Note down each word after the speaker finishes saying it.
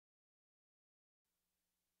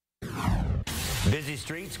Busy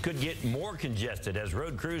streets could get more congested as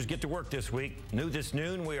road crews get to work this week. New this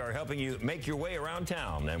noon, we are helping you make your way around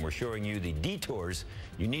town, and we're showing you the detours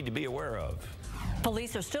you need to be aware of.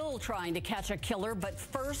 Police are still trying to catch a killer, but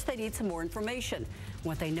first they need some more information.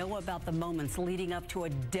 What they know about the moments leading up to a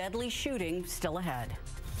deadly shooting still ahead.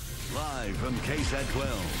 Live from KSAT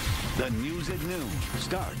 12, the news at noon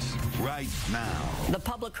starts right now. The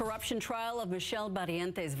public corruption trial of Michelle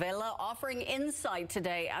Barrientos Vela offering insight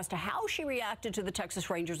today as to how she reacted to the Texas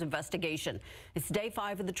Rangers investigation. It's day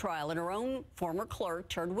 5 of the trial, and her own former clerk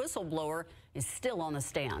turned whistleblower is still on the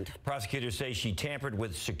stand. Prosecutors say she tampered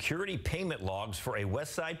with security payment logs for a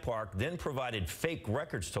West Side park, then provided fake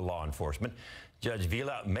records to law enforcement. Judge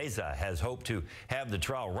Vila Meza has hoped to have the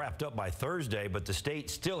trial wrapped up by Thursday, but the state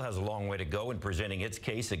still has a long way to go in presenting its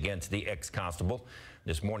case against the ex-constable.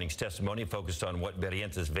 This morning's testimony focused on what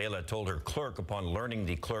Barrientos Vela told her clerk upon learning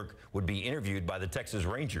the clerk would be interviewed by the Texas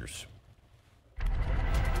Rangers.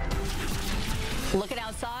 Looking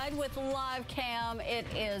outside with live cam, it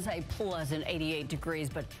is a pleasant 88 degrees,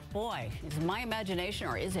 but boy, is it my imagination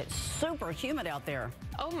or is it super humid out there?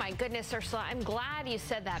 Oh my goodness, Ursula, I'm glad you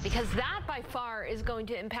said that, because that by far is going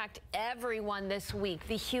to impact everyone this week.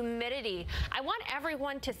 The humidity. I want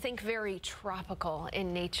everyone to think very tropical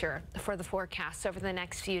in nature for the forecast over the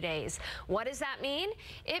next few days. What does that mean?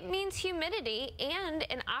 It means humidity and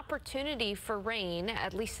an opportunity for rain,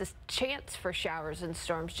 at least a chance for showers and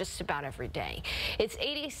storms just about every day. It's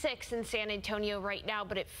 86 in San Antonio right now,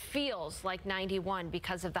 but it feels like 91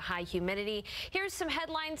 because of the high humidity. Here's some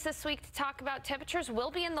headlines this week to talk about. Temperatures will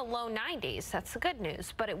be in the low 90s. That's the good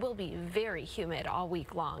news, but it will be very humid all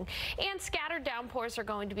week long. And scattered downpours are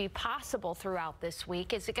going to be possible throughout this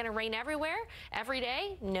week. Is it going to rain everywhere, every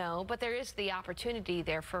day? No, but there is the opportunity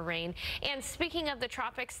there for rain. And speaking of the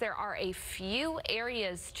tropics, there are a few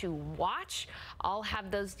areas to watch. I'll have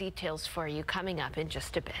those details for you coming up in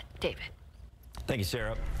just a bit. David. Thank you,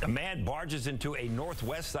 Sarah. A man barges into a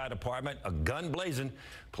Northwest Side apartment, a gun blazing.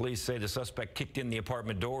 Police say the suspect kicked in the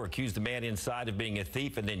apartment door, accused the man inside of being a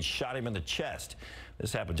thief, and then shot him in the chest.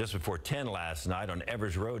 This happened just before 10 last night on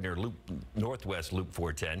Evers Road near Northwest Loop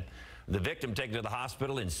 410. The victim taken to the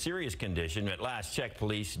hospital in serious condition. At last check,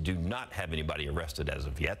 police do not have anybody arrested as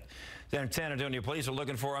of yet. San Antonio police are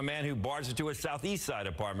looking for a man who barged into a Southeast Side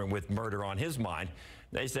apartment with murder on his mind.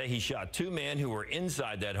 They say he shot 2 men who were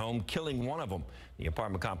inside that home, killing one of them. The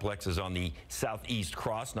apartment complex is on the Southeast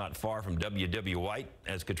Cross, not far from W.W. White.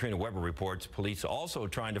 As Katrina Weber reports, police also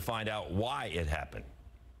trying to find out why it happened.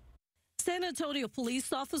 San Antonio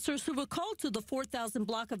police officers who were called to the 4000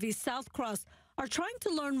 block of East South Cross are trying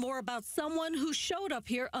to learn more about someone who showed up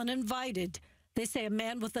here uninvited. They say a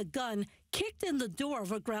man with a gun kicked in the door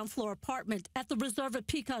of a ground floor apartment at the Reserve at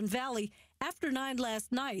Pecan Valley after 9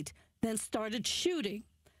 last night, then started shooting.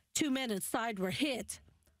 2 men inside were hit.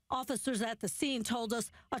 Officers at the scene told us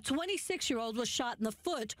a 26-year-old was shot in the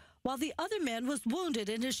foot while the other man was wounded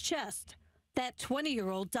in his chest. That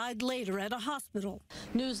 20-year-old died later at a hospital.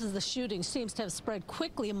 News of the shooting seems to have spread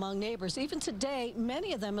quickly among neighbors. Even today,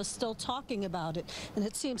 many of them are still talking about it, and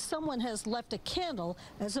it seems someone has left a candle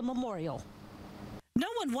as a memorial. No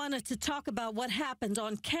one wanted to talk about what happened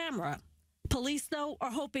on camera. Police, though,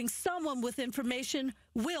 are hoping someone with information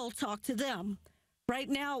will talk to them. Right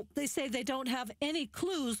now, they say they don't have any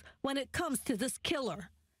clues when it comes to this killer.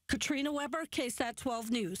 Katrina Weber, KSAT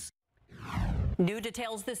 12 News. New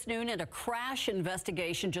details this noon in a crash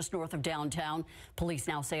investigation just north of downtown. Police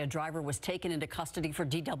now say a driver was taken into custody for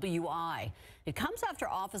DWI. It comes after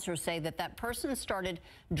officers say that person started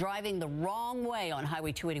driving the wrong way on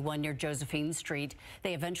Highway 281 near Josephine Street.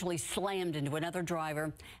 They eventually slammed into another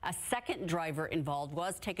driver. A second driver involved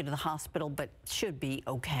was taken to the hospital but should be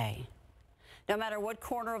okay. No matter what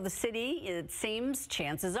corner of the city, it seems,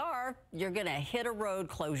 chances are, you're going to hit a road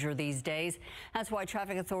closure these days. That's why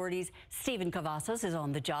traffic authorities' Stephen Cavazos is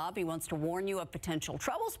on the job. He wants to warn you of potential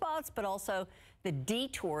trouble spots, but also the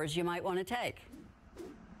detours you might want to take.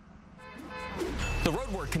 The road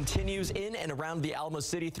work continues in and around the Alamo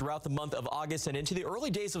City throughout the month of August and into the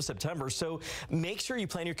early days of September, so make sure you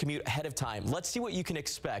plan your commute ahead of time. Let's see what you can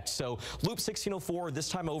expect. So Loop 1604, this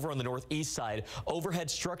time over on the northeast side,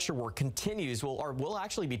 overhead structure work continues, will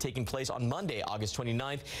actually be taking place on Monday, August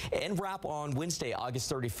 29th, and wrap on Wednesday,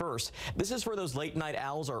 August 31st. This is for those late night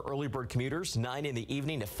owls or early bird commuters, 9 in the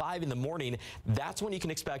evening to 5 in the morning. That's when you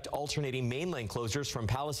can expect alternating main lane closures from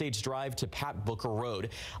Palisades Drive to Pat Booker Road.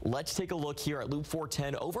 Let's take a look here at Loop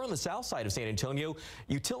 410 over on the south side of San Antonio.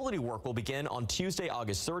 Utility work will begin on Tuesday,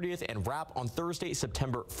 August 30th and wrap on Thursday,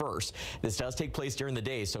 September 1st. This does take place during the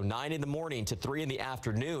day, so 9 in the morning to 3 in the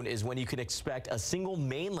afternoon is when you can expect a single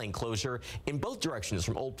main lane closure in both directions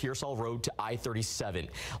from Old Pearsall Road to I-37.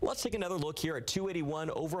 Let's take another look here at 281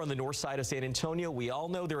 over on the north side of San Antonio. We all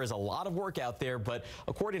know there is a lot of work out there, but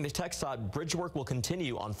according to KSAT, bridge work will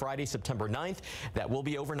continue on Friday, September 9th. That will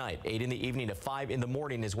be overnight. 8 in the evening to 5 in the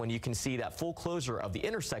morning is when you can see that full closure of the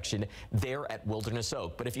intersection there at Wilderness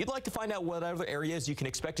Oak. But if you'd like to find out what other areas you can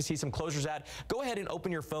expect to see some closures at, go ahead and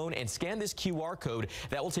open your phone and scan this QR code.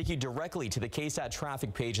 That will take you directly to the KSAT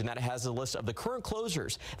traffic page, and that has a list of the current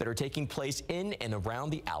closures that are taking place in and around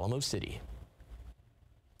the Alamo City.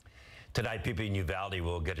 Tonight, people in Uvalde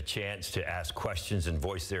will get a chance to ask questions and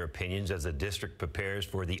voice their opinions as the district prepares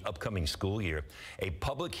for the upcoming school year. A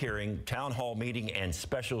public hearing, town hall meeting, and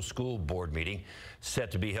special school board meeting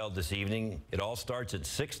set to be held this evening. It all starts at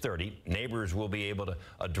 6:30. Neighbors will be able to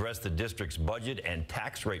address the district's budget and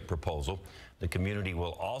tax rate proposal. The community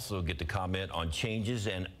will also get to comment on changes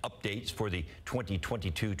and updates for the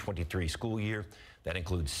 2022-23 school year. That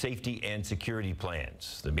includes safety and security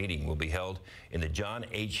plans. The meeting will be held in the John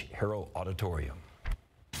H. Harrell Auditorium.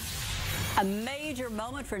 A major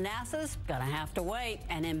moment for NASA's gonna have to wait.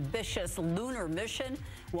 An ambitious lunar mission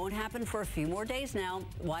won't happen for a few more days now.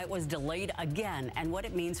 Why it was delayed again and what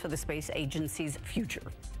it means for the space agency's future.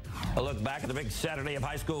 A look back at the big Saturday of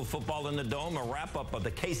high school football in the Dome, a wrap-up of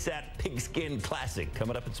the KSAT Pigskin Classic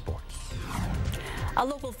coming up in sports. A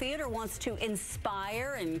local theater wants to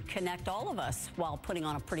inspire and connect all of us while putting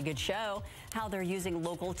on a pretty good show. How they're using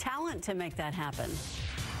local talent to make that happen.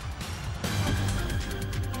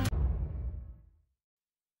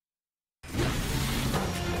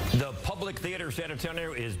 The Public Theater San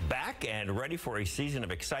Antonio is back and ready for a season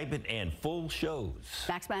of excitement and full shows.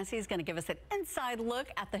 Max Massey is going to give us an inside look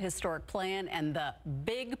at the historic plan and the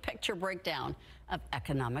big picture breakdown of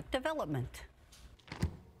economic development.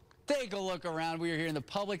 Take a look around. We are here in the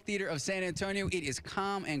Public Theater of San Antonio. It is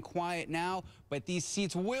calm and quiet now, but these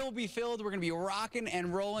seats will be filled. We're going to be rocking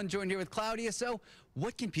and rolling. Joined here with Claudia. So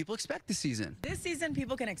what can people expect this season? This season,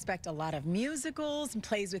 people can expect a lot of musicals and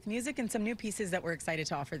plays with music and some new pieces that we're excited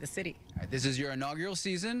to offer the city. All right, this is your inaugural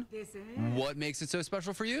season. This is. What makes it so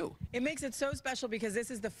special for you? It makes it so special because this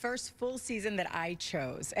is the first full season that I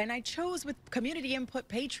chose. And I chose with community input,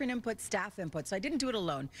 patron input, staff input. So I didn't do it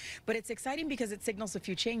alone. But it's exciting because it signals a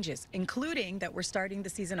few changes, including that we're starting the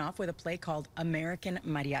season off with a play called American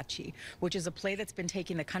Mariachi, which is a play that's been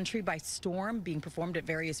taking the country by storm, being performed at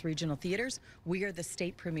various regional theaters. We are the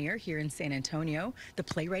state premiere here in San Antonio. The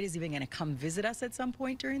playwright is even going to come visit us at some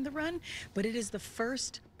point during the run. But it is the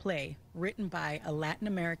first play written by a Latin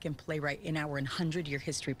American playwright in our 100-year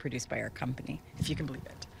history, produced by our company, if you can believe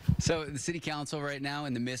it. So the city council right now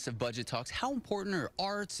in the midst of budget talks, how important are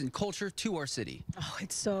arts and culture to our city? Oh,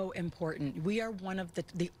 it's so important. We are one of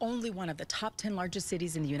the only one of the top 10 largest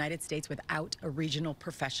cities in the United States without a regional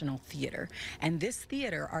professional theater. And this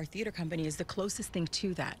theater, our theater company, is the closest thing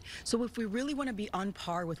to that. So if we really want to be on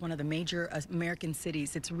par with one of the major American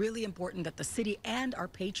cities, it's really important that the city and our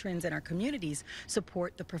patrons and our communities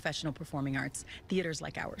support the professional performing arts, theaters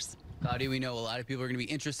like ours. Claudia, we know a lot of people are going to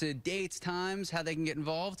be interested. Dates, times, how they can get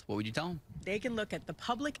involved. What would you tell them? They can look at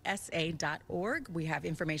thepublicsa.org. We have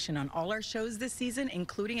information on all our shows this season,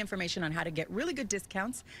 including information on how to get really good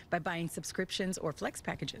discounts by buying subscriptions or flex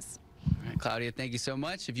packages. All right, Claudia, thank you so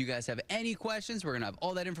much. If you guys have any questions, we're going to have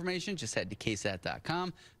all that information. Just head to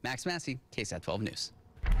KSAT.com. Max Massey, KSAT 12 News.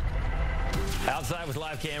 Outside with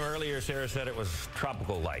live cam earlier, Sarah said it was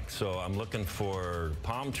tropical-like, so I'm looking for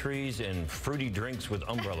palm trees and fruity drinks with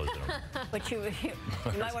umbrellas in them. But you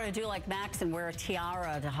might want to do like Max and wear a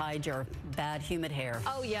tiara to hide your bad, humid hair.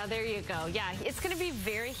 Oh, yeah, there you go. Yeah, it's going to be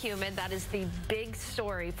very humid. That is the big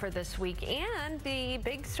story for this week. And the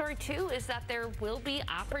big story, too, is that there will be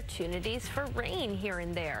opportunities for rain here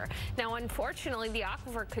and there. Now, unfortunately, the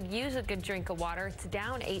aquifer could use a good drink of water. It's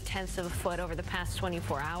down 0.8 of a foot over the past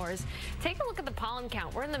 24 hours. Take a look at the pollen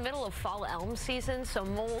count. We're in the middle of fall elm season, so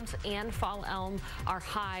molds and fall elm are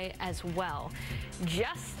high as well.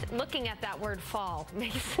 Just looking at that word fall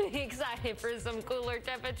makes me excited for some cooler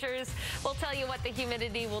temperatures. We'll tell you what the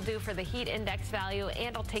humidity will do for the heat index value,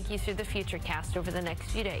 and I'll take you through the futurecast over the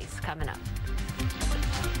next few days coming up.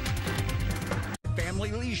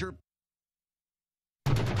 Family leisure.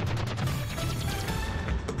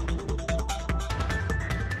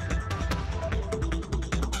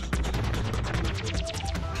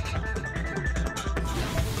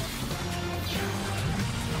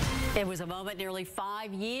 It was a moment nearly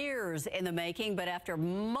 5 years in the making, but after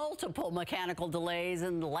multiple mechanical delays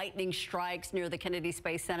and lightning strikes near the Kennedy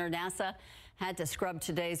Space Center, NASA had to scrub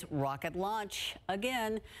today's rocket launch.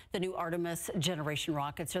 Again, the new Artemis generation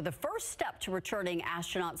rockets are the first step to returning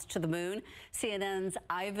astronauts to the moon. CNN's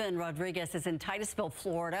Ivan Rodriguez is in Titusville,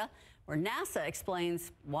 Florida, where NASA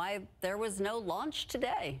explains why there was no launch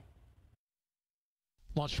today.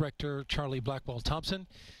 Launch Director Charlie Blackwell-Thompson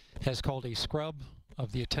has called a scrub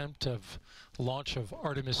of the attempt of launch of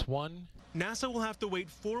Artemis 1. NASA will have to wait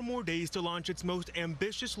 4 more days to launch its most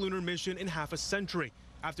ambitious lunar mission in half a century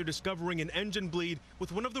after discovering an engine bleed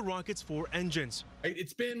with one of the rocket's 4 engines.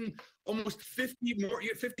 It's been almost 50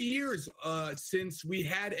 years since we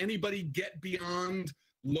had anybody get beyond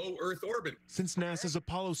low Earth orbit. Since NASA's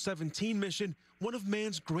Apollo 17 mission, one of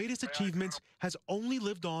man's greatest achievements has only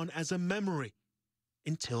lived on as a memory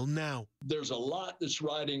until now. There's a lot that's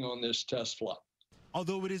riding on this test flight.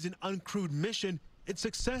 Although it is an uncrewed mission, its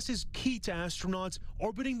success is key to astronauts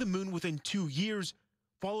orbiting the moon within 2 years,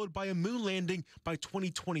 followed by a moon landing by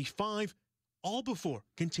 2025, all before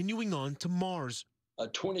continuing on to Mars.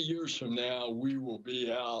 20 years from now, we will be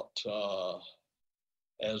out,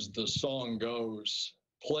 as the song goes,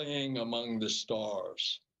 playing among the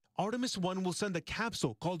stars. Artemis 1 will send a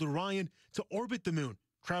capsule called Orion to orbit the moon,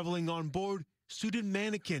 traveling on board suited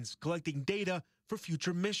mannequins collecting data for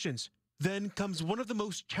future missions. Then comes one of the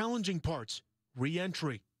most challenging parts,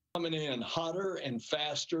 re-entry. Coming in hotter and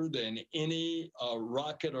faster than any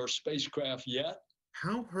rocket or spacecraft yet.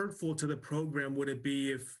 How hurtful to the program would it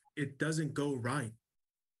be if it doesn't go right?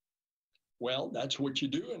 Well, that's what you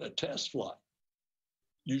do in a test flight.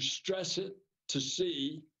 You stress it to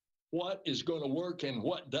see what is going to work and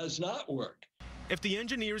what does not work. If the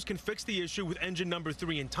engineers can fix the issue with engine number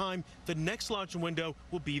 3 in time, the next launch window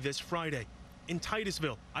will be this Friday. In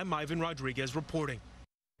Titusville, I'm Ivan Rodriguez reporting.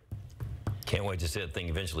 Can't wait to see that thing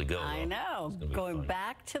eventually go. I know, going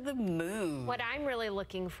back to the moon. What I'm really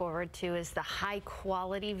looking forward to is the high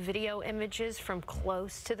quality video images from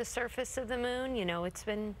close to the surface of the moon. You know,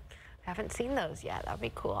 haven't seen those yet. That'd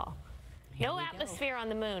be cool. No atmosphere on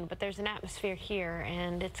the moon, but there's an atmosphere here,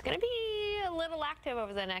 and it's going to be a little active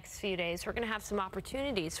over the next few days. We're going to have some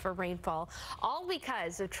opportunities for rainfall, all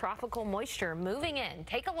because of tropical moisture moving in.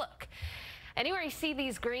 Take a look. Anywhere you see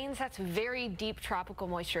these greens, that's very deep tropical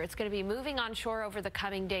moisture. It's going to be moving onshore over the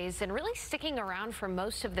coming days and really sticking around for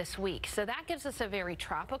most of this week. So that gives us a very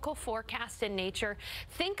tropical forecast in nature.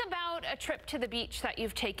 Think about a trip to the beach that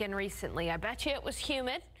you've taken recently. I bet you it was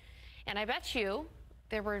humid, and I bet you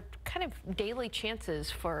there were kind of daily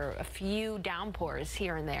chances for a few downpours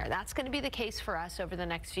here and there. That's going to be the case for us over the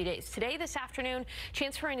next few days. Today, this afternoon,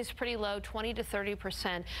 chance for rain is pretty low, 20 to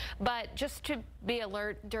 30%. But just to be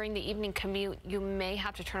alert during the evening commute, you may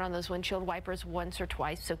have to turn on those windshield wipers once or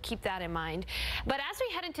twice, so keep that in mind. But as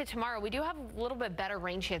we head into tomorrow, we do have a little bit better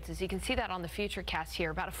rain chances. You can see that on the Futurecast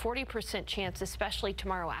here, about a 40% chance, especially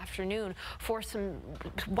tomorrow afternoon, for some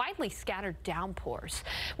widely scattered downpours.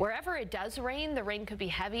 Wherever it does rain, the rain could be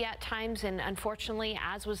heavy at times, and unfortunately,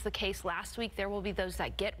 as was the case last week, there will be those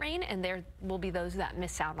that get rain and there will be those that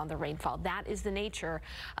miss out on the rainfall. That is the nature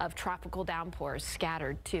of tropical downpours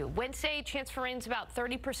scattered too. Wednesday, chance for rain is about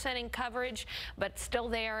 30% in coverage, but still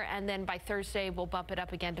there, and then by Thursday we'll bump it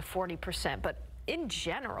up again to 40%. But in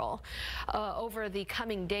general, over the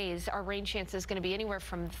coming days, our rain chance is going to be anywhere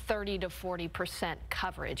from 30 to 40%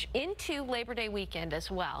 coverage into Labor Day weekend as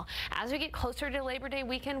well. As we get closer to Labor Day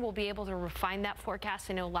weekend, we'll be able to refine that forecast.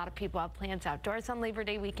 I know a lot of people have plans outdoors on Labor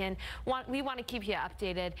Day weekend. We want to keep you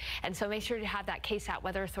updated, and so make sure to have that KSAT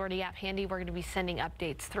Weather Authority app handy. We're going to be sending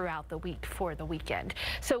updates throughout the week for the weekend.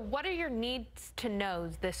 So what are your needs to know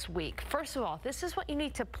this week? First of all, this is what you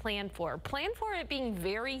need to plan for. Plan for it being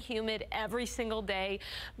very humid every single day,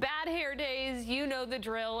 bad hair days, you know the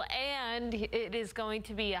drill, and it is going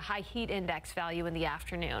to be a high heat index value in the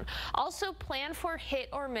afternoon. Also plan for hit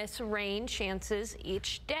or miss rain chances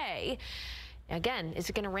each day. Again, is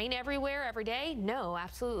it going to rain everywhere every day? No,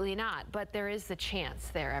 absolutely not. But there is the chance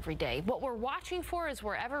there every day. What we're watching for is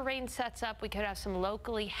wherever rain sets up, we could have some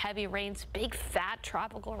locally heavy rains, big fat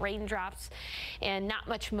tropical raindrops, and not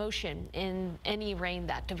much motion in any rain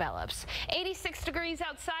that develops. 86 degrees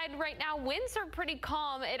outside right now. Winds are pretty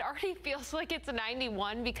calm. It already feels like it's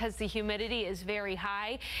 91 because the humidity is very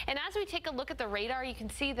high. And as we take a look at the radar, you can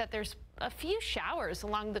see that there's a few showers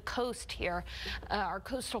along the coast here, our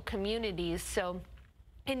coastal communities. So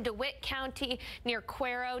In DeWitt County, near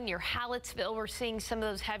Cuero, near Hallettsville, we're seeing some of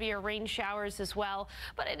those heavier rain showers as well,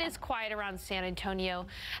 but it is quiet around San Antonio.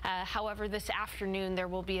 However, this afternoon, there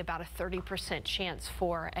will be about a 30% chance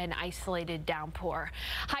for an isolated downpour.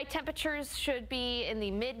 High temperatures should be in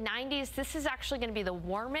the mid-90s. This is actually going to be the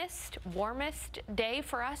warmest day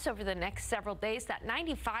for us over the next several days. That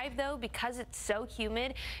 95, though, because it's so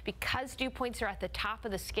humid, because dew points are at the top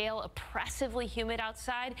of the scale, oppressively humid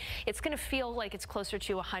outside, it's going to feel like it's closer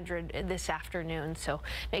to 100 this afternoon, so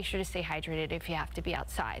make sure to stay hydrated if you have to be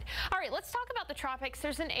outside. All right, let's talk about the tropics.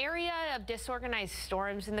 There's an area of disorganized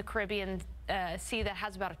storms in the Caribbean Sea that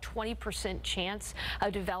has about a 20% chance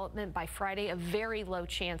of development by Friday, a very low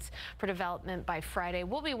chance for development by Friday.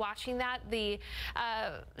 We'll be watching that. The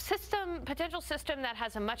potential system that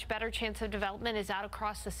has a much better chance of development is out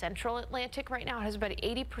across the central Atlantic right now. It has about an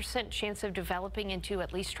 80% chance of developing into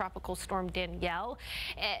at least Tropical Storm Danielle.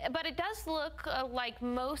 But it does look like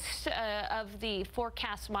most of the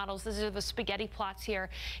forecast models, these are the spaghetti plots here,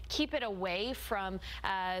 keep it away from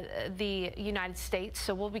the United States.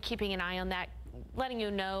 So we'll be keeping an eye on that, letting you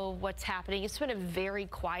know what's happening. It's been a very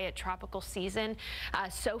quiet tropical season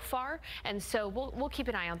so far, and so we'll keep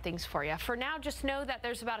an eye on things for you. For now, just know that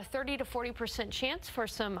there's about a 30 to 40% chance for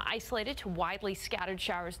some isolated to widely scattered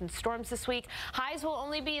showers and storms this week. Highs will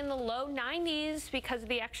only be in the low 90s because of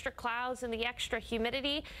the extra clouds and the extra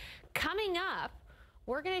humidity. Coming up,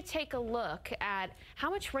 we're going to take a look at how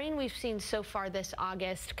much rain we've seen so far this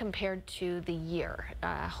August compared to the year.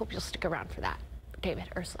 Hope you'll stick around for that. David,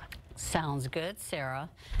 Ursula. Sounds good, Sarah.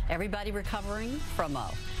 Everybody recovering from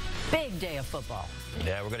a big day of football.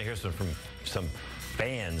 Yeah, we're going to hear from some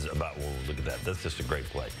fans about, well, look at that. That's just a great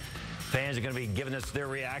play. Fans are going to be giving us their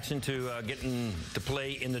reaction to getting to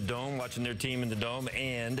play in the Dome, watching their team in the Dome,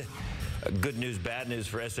 and good news, bad news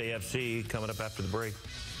for SAFC coming up after the break.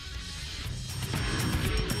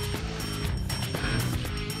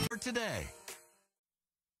 For today.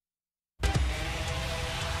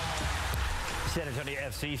 San Antonio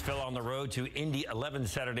FC fell on the road to Indy 11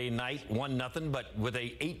 Saturday night, 1-0, but with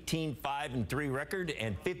a 18-5-3 record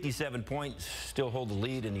and 57 points, still hold the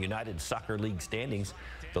lead in the United Soccer League standings.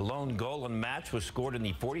 The lone goal in the match was scored in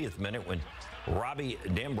the 40th minute when Robbie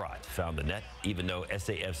Dambrot found the net, even though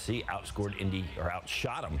SAFC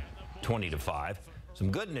outshot them 20-5. Some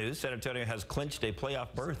good news, San Antonio has clinched a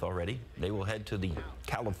playoff berth already. They will head to the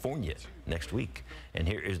California next week. And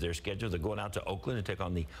here is their schedule. They're going out to Oakland to take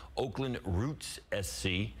on the Oakland Roots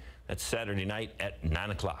SC. That's Saturday night at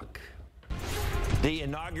 9 o'clock. The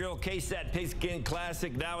inaugural KSAT Pigskin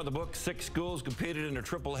Classic now in the books. 6 schools competed in a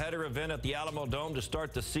triple header event at the Alamo Dome to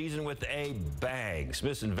start the season with a bang.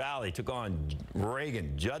 Smithson Valley took on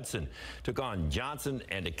Reagan. Judson took on Johnson,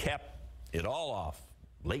 and to cap it all off,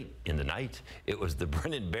 late in the night, it was the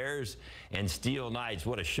Brennan Bears and Steel Knights.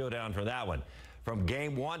 What a showdown for that one. From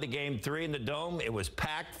game 1 to game 3 in the Dome, it was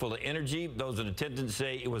packed, full of energy. Those in attendance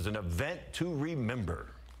say it was an event to remember.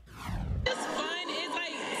 It's fun. It's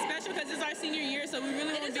like special because it's our senior year, so we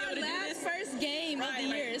really want to be able to do this. First game of the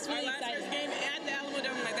year. It's really exciting. First game at the Alamo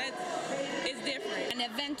Dome, it's different. An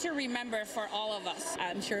event to remember for all of us.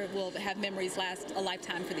 I'm sure it will have memories last a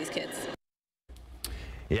lifetime for these kids.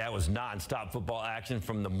 Yeah, it was non-stop football action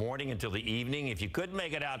from the morning until the evening. If you couldn't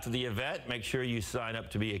make it out to the event, make sure you sign up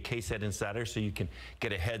to be a KSAT Insider so you can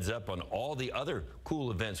get a heads up on all the other cool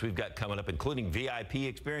events we've got coming up, including VIP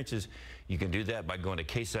experiences. You can do that by going to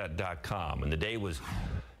KSAT.com. And the day was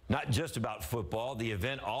not just about football. The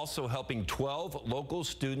event also helping 12 local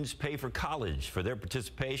students pay for college. For their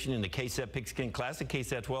participation in the KSAT Pigskin Classic,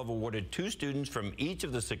 KSAT 12 awarded 2 students from each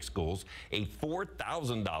of the 6 schools a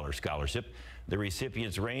 $4,000 scholarship. The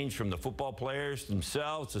recipients range from the football players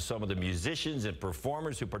themselves to some of the musicians and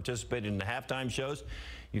performers who participated in the halftime shows.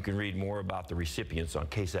 You can read more about the recipients on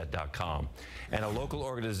KSAT.com. And a local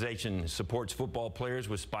organization supports football players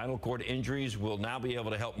with spinal cord injuries will now be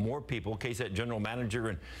able to help more people. KSAT General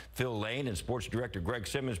Manager Phil Lane and Sports Director Greg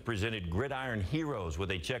Simmons presented Gridiron Heroes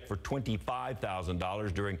with a check for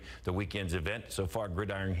 $25,000 during the weekend's event. So far,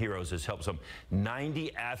 Gridiron Heroes has helped some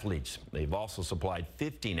 90 athletes. They've also supplied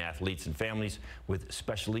 15 athletes and families with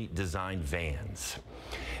specially designed vans.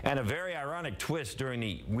 And a very ironic twist during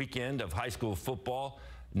the weekend of high school football,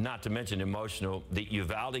 not to mention emotional. The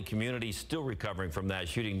Uvalde community still recovering from that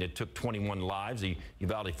shooting that took 21 lives. The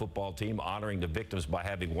Uvalde football team honoring the victims by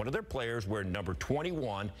having one of their players wear number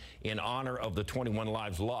 21 in honor of the 21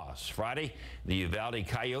 lives lost. Friday, the Uvalde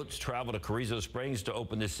Coyotes traveled to Carrizo Springs to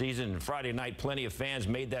open this season. And Friday night, plenty of fans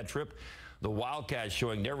made that trip. The Wildcats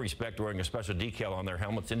showing their respect, wearing a special decal on their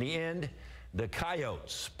helmets. In the end, the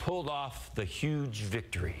Coyotes pulled off the huge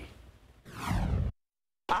victory.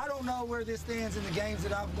 I don't know where this stands in the games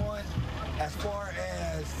that I've won as far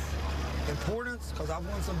as importance, because I've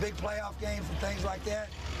won some big playoff games and things like that.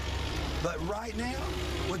 But right now,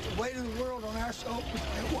 with the weight of the world on our shoulders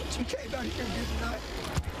and what you came out here and did tonight,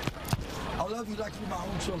 I love you like you're my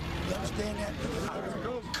own children. You understand that?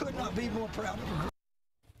 I could not be more proud of you.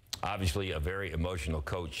 Obviously, a very emotional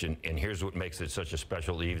coach, and here's what makes it such a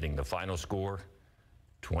special evening. The final score,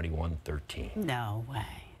 21-13. No way.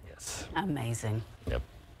 Yes. Amazing. Yep.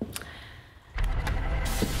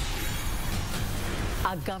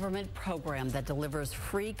 A government program that delivers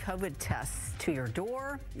free COVID tests to your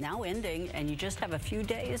door, now ending, and you just have a few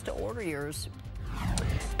days to order yours.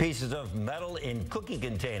 Pieces of metal in cookie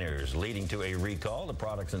containers leading to a recall, the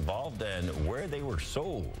products involved, and where they were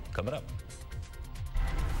sold. Coming up.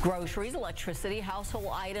 Groceries, electricity, household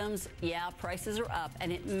items, yeah, prices are up,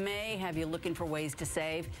 and it may have you looking for ways to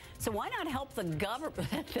save. So why not help the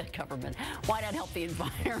government? Why not help the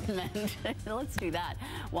environment? Let's do that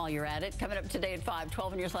while you're at it. Coming up today at 5,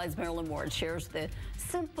 12 on your sides, Marilyn Ward shares the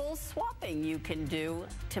simple swapping you can do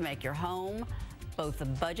to make your home both a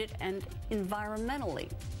budget and environmentally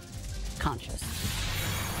conscious.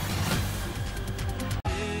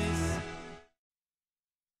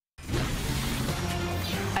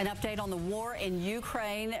 An update on the war in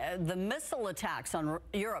Ukraine, the missile attacks on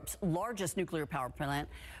Europe's largest nuclear power plant.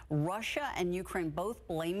 Russia and Ukraine both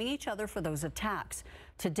blaming each other for those attacks.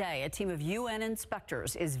 Today, a team of UN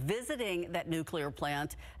inspectors is visiting that nuclear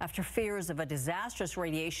plant after fears of a disastrous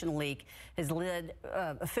radiation leak has led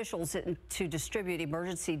officials to distribute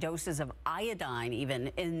emergency doses of iodine even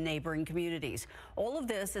in neighboring communities. All of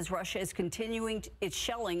this as Russia is continuing its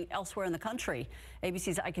shelling elsewhere in the country.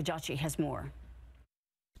 ABC's KSAT has more.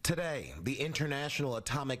 Today, the International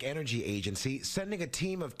Atomic Energy Agency sending a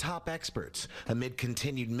team of top experts amid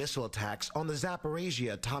continued missile attacks on the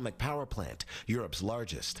Zaporizhzhia atomic power plant, Europe's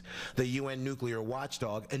largest. The UN nuclear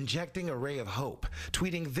watchdog injecting a ray of hope,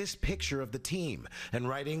 tweeting this picture of the team and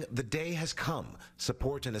writing, "The day has come.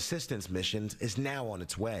 Support and assistance missions is now on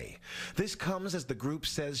its way." This comes as the group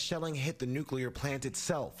says shelling hit the nuclear plant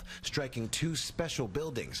itself, striking 2 special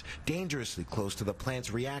buildings dangerously close to the plant's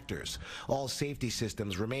reactors. All safety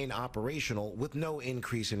systems remain operational with no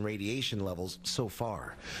increase in radiation levels so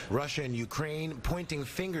far. Russia and Ukraine pointing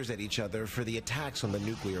fingers at each other for the attacks on the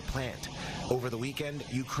nuclear plant. Over the weekend,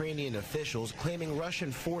 Ukrainian officials claiming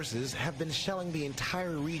Russian forces have been shelling the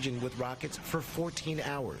entire region with rockets for 14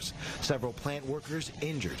 hours. Several plant workers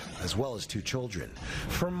injured, as well as 2 children.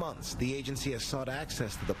 For months, the agency has sought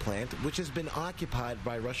access to the plant, which has been occupied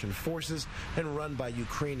by Russian forces and run by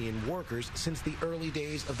Ukrainian workers since the early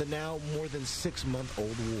days of the now more than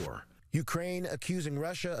 6-month-old war. Ukraine accusing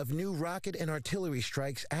Russia of new rocket and artillery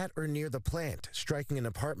strikes at or near the plant, striking an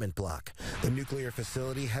apartment block. The nuclear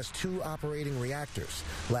facility has 2 operating reactors.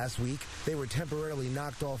 Last week, they were temporarily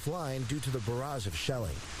knocked offline due to the barrage of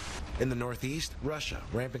shelling. In the northeast, Russia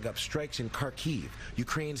ramping up strikes in Kharkiv,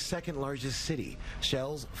 Ukraine's 2nd largest city,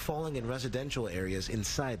 shells falling in residential areas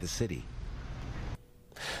inside the city.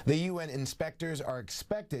 The UN inspectors are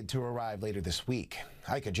expected to arrive later this week.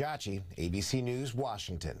 KSAT, ABC News,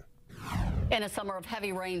 Washington. In a summer of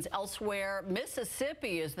heavy rains elsewhere,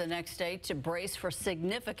 Mississippi is the next state to brace for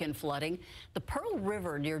significant flooding. The Pearl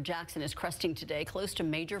River near Jackson is cresting today, close to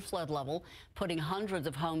major flood level, putting hundreds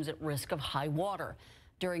of homes at risk of high water.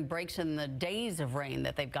 During breaks in the days of rain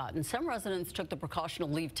that they've gotten, some residents took the precaution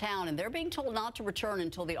to leave town, and they're being told not to return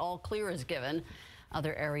until the all clear is given.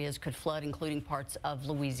 Other areas could flood, including parts of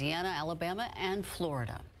Louisiana, Alabama, and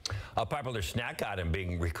Florida. A popular snack item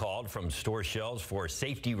being recalled from store shelves for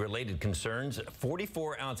safety-related concerns.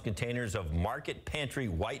 44-ounce containers of Market Pantry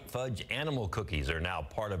White Fudge animal cookies are now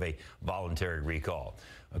part of a voluntary recall.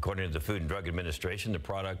 According to the Food and Drug Administration, the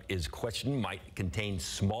product is questioned might contain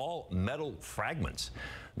small metal fragments.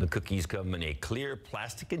 The cookies come in a clear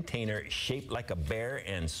plastic container shaped like a bear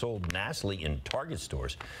and sold nationally in Target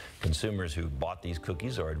stores. Consumers who bought these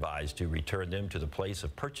cookies are advised to return them to the place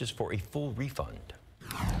of purchase for a full refund.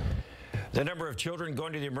 The number of children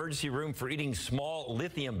going to the emergency room for eating small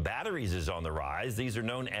lithium batteries is on the rise. These are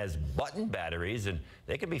known as button batteries, and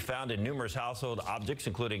they can be found in numerous household objects,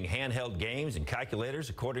 including handheld games and calculators.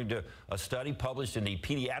 According to a study published in the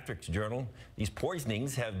Pediatrics Journal, these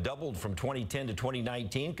poisonings have doubled from 2010 to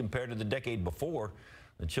 2019 compared to the decade before.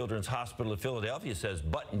 The Children's Hospital of Philadelphia says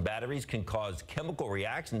button batteries can cause chemical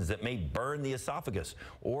reactions that may burn the esophagus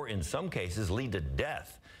or, in some cases, lead to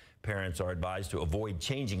death. Parents are advised to avoid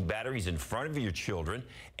changing batteries in front of your children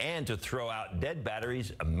and to throw out dead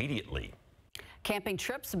batteries immediately. Camping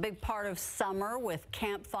trips, a big part of summer with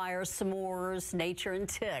campfires, s'mores, nature, and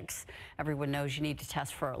ticks. Everyone knows you need to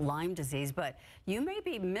test for Lyme disease, but you may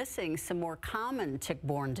be missing some more common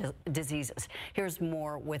tick-borne diseases. Here's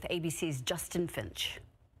more with ABC's Justin Finch.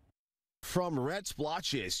 From red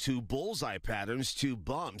splotches to bullseye patterns to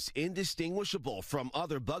bumps indistinguishable from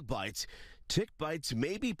other bug bites, tick bites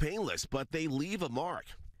may be painless, but they leave a mark.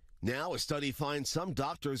 Now, a study finds some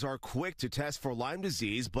doctors are quick to test for Lyme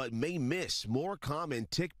disease but may miss more common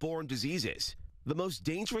tick-borne diseases. The most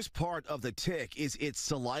dangerous part of the tick is its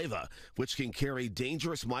saliva, which can carry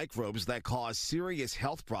dangerous microbes that cause serious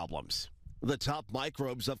health problems. The top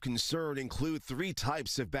microbes of concern include 3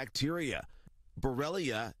 types of bacteria: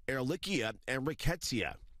 Borrelia, Ehrlichia, and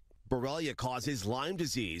Rickettsia. Borrelia causes Lyme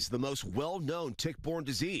disease, the most well-known tick-borne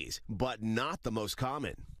disease, but not the most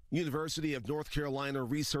common. University of North Carolina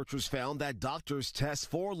researchers found that doctors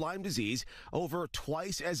test for Lyme disease over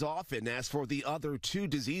twice as often as for the other 2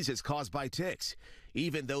 diseases caused by ticks,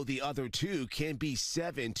 even though the other 2 can be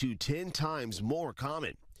 7 to 10 times more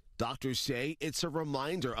common. Doctors say it's a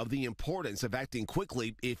reminder of the importance of acting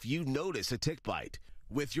quickly if you notice a tick bite.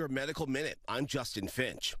 With your Medical Minute, I'm Justin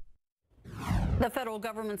Finch. The federal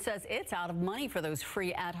government says it's out of money for those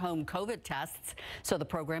free at-home COVID tests, so the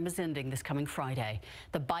program is ending this coming Friday.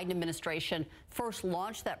 The Biden administration first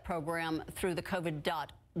launched that program through the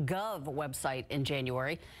COVID.gov website in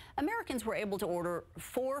January. Americans were able to order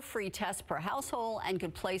 4 free tests per household and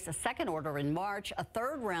could place a second order in March. A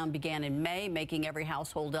third round began in May, making every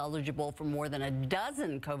household eligible for more than a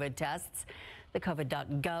dozen COVID tests. The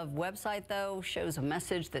COVID.gov website, though, shows a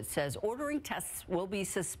message that says ordering tests will be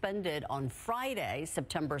suspended on Friday,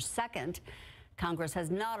 September 2nd. Congress has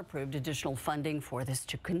not approved additional funding for this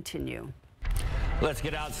to continue. Let's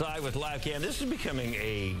get outside with live cam. This is becoming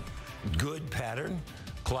a good pattern.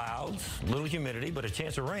 Clouds, little humidity, but a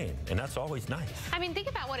chance of rain, and that's always nice. I mean, think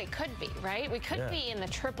about what it could be, right? We could be in the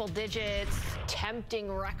triple digits, tempting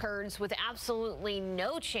records with absolutely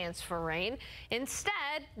no chance for rain.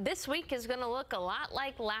 Instead, this week is going to look a lot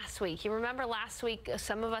like last week. You remember last week,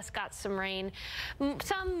 some of us got some rain,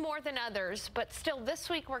 some more than others, but still this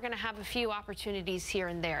week we're going to have a few opportunities here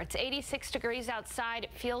and there. It's 86 degrees outside.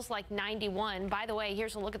 It feels like 91. By the way,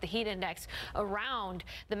 here's a look at the heat index around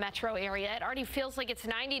the metro area. It already feels like it's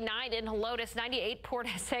 99 in Helotes, 98 Port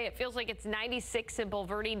SA. It feels like it's 96 in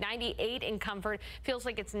Bulverde, 98 in Comfort. Feels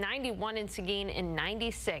like it's 91 in Seguin and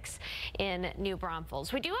 96 in New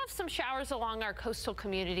Braunfels. We do have some showers along our coastal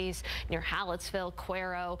communities near Hallettsville,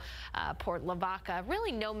 Cuero, Port Lavaca.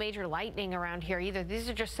 Really no major lightning around here either. These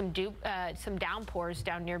are just some downpours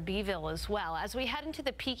down near Beeville as well. As we head into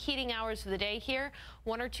the peak heating hours of the day here,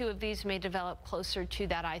 1 or 2 of these may develop closer to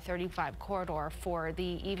that I-35 corridor for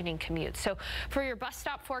the evening commute. So for your bus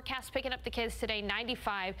stop forecast, picking up the kids today,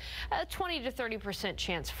 95, 20 to 30%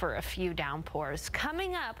 chance for a few downpours.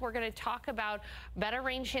 Coming up, we're going to talk about better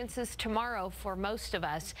rain chances tomorrow for most of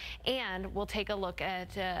us, and we'll take a look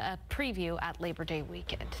at a preview at Labor Day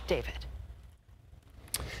weekend. David.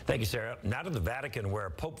 Thank you, Sarah. Now to the Vatican, where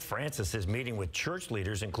Pope Francis is meeting with church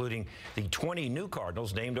leaders, including the 20 new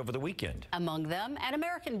cardinals named over the weekend. Among them, an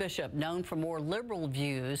American bishop known for more liberal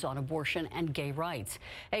views on abortion and gay rights.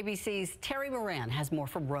 ABC's Terry Moran has more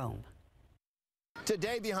from Rome.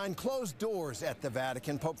 Today, behind closed doors at the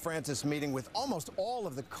Vatican, Pope Francis meeting with almost all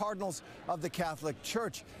of the cardinals of the Catholic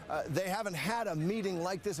Church. They haven't had a meeting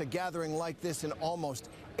like this, a gathering like this, in almost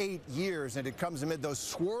 8 years, and it comes amid those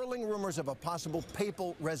swirling rumors of a possible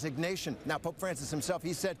papal resignation. Now, Pope Francis himself,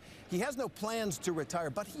 he said he has no plans to retire,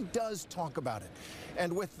 but he does talk about it.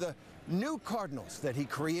 And with the new cardinals that he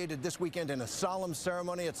created this weekend in a solemn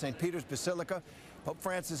ceremony at St. Peter's Basilica, Pope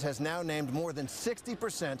Francis has now named more than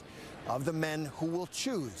 60% of the men who will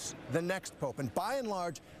choose the next pope. And by and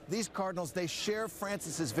large, these cardinals, they share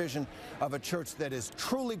Francis's vision of a church that is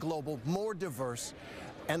truly global, more diverse,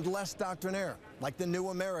 and less doctrinaire, like the new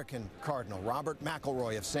American cardinal, Robert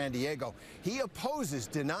McElroy of San Diego. He opposes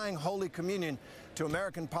denying Holy Communion to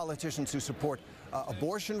American politicians who support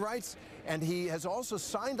abortion rights, and he has also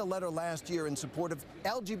signed a letter last year in support of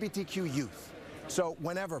LGBTQ youth. So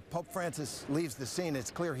whenever Pope Francis leaves the scene,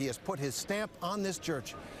 it's clear he has put his stamp on this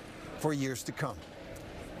church for years to come.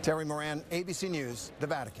 Terry Moran, ABC News, the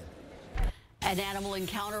Vatican. An animal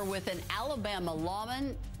encounter with an Alabama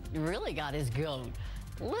lawman really got his goat.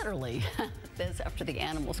 Literally. This after the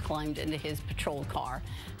animals climbed into his patrol car.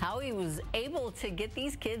 How he was able to get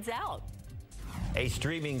these kids out. A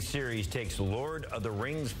streaming series takes Lord of the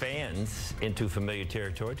Rings fans into familiar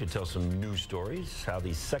territory to tell some new stories, how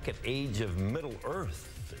the second age of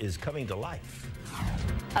Middle-earth is coming to life.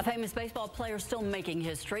 A famous baseball player still making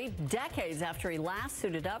history decades after he last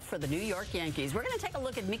suited up for the New York Yankees. We're going to take a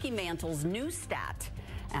look at Mickey Mantle's new stat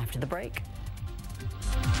after the break.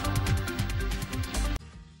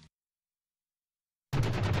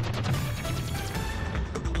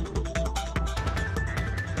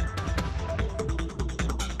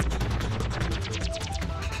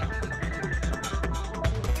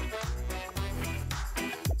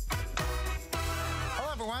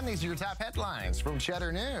 These are your top headlines from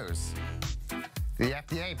Cheddar News. The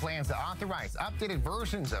FDA plans to authorize updated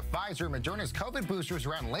versions of Pfizer and Moderna's COVID boosters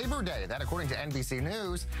around Labor Day. That, according to NBC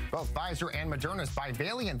News. Both Pfizer and Moderna's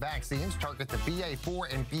bivalent vaccines target the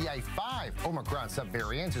BA4 and BA5 Omicron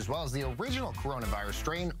subvariants, as well as the original coronavirus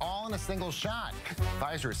strain, all in a single shot.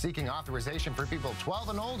 Pfizer is seeking authorization for people 12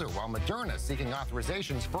 and older, while Moderna is seeking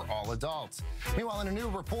authorizations for all adults. Meanwhile, in a new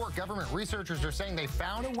report, government researchers are saying they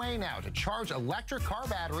found a way now to charge electric car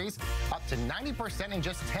batteries up to 90% in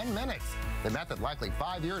just 10 minutes. The method likely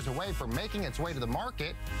 5 years away from making its way to the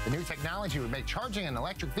market. The new technology would make charging an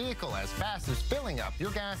electric vehicle as fast as filling up your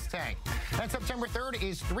gas tank. And September 3rd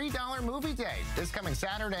is $3 Movie Day. This coming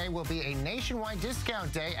Saturday will be a nationwide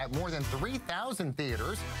discount day at more than 3,000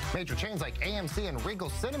 theaters. Major chains like AMC and Regal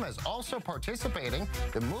Cinemas also participating.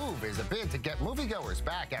 The move is a bid to get moviegoers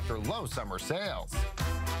back after low summer sales.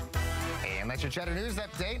 And that's your Cheddar News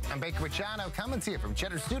Update. I'm Baker Machado coming to you from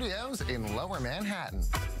Cheddar Studios in Lower Manhattan.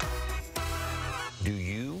 Do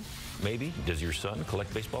you, maybe, does your son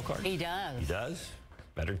collect baseball cards? He does. He does?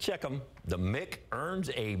 Better check them. The Mick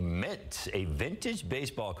earns a mint, a vintage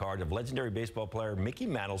baseball card of legendary baseball player Mickey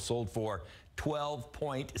Mantle, sold for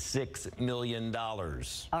 $12.6 million.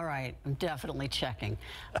 All right, I'm definitely checking.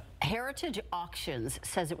 Heritage Auctions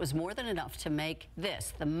says it was more than enough to make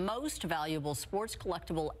this the most valuable sports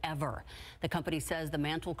collectible ever. The company says the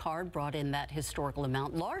Mantle card brought in that historical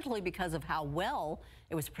amount largely because of how well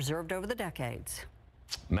it was preserved over the decades.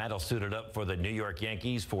 Mantle suited up for the New York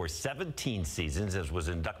Yankees for 17 seasons, as was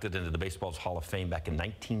inducted into the baseball's Hall of Fame back in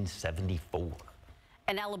 1974.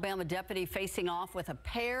 An Alabama deputy facing off with a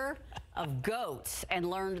pair of goats and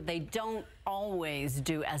learned they don't always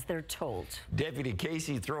do as they're told. Deputy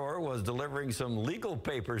Casey Thrower was delivering some legal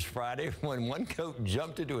papers Friday when one goat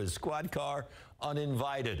jumped into his squad car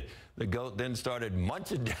uninvited. The goat then started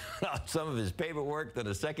munching down on some of his paperwork. Then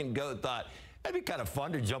a second goat thought, it'd be kind of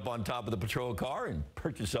fun to jump on top of the patrol car and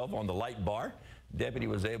perch yourself on the light bar. Deputy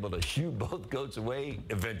was able to shoo both goats away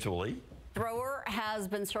eventually. Thrower has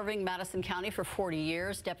been serving Madison County for 40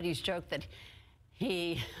 years. Deputies joke that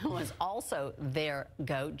he was also their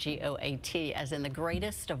goat, G-O-A-T, as in the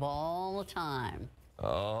greatest of all time.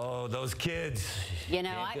 Oh, those kids. You know,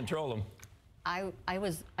 can't control them.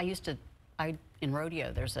 In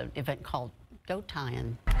rodeo, there's an event called goat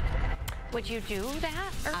tying. Would you do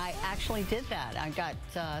that? I actually did that. I got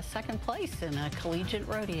second place in a collegiate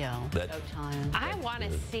rodeo. Goat tying. I want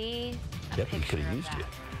to see a picture of that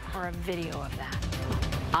or a video of that.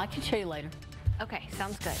 I can show you later. Okay,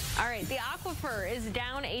 sounds good. All right, the aquifer is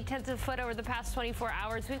down 0.8 of a foot over the past 24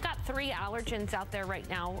 hours. We've got 3 allergens out there right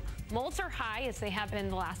now. Molds are high, as they have been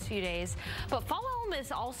the last few days, but fall elm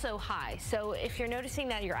is also high. So if you're noticing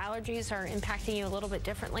that your allergies are impacting you a little bit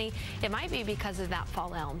differently, it might be because of that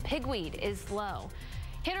fall elm. Pigweed is low.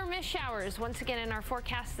 Hit or miss showers once again in our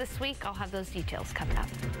forecast this week. I'll have those details coming up.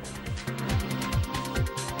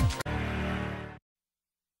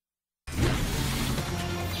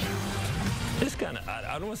 It's kind of,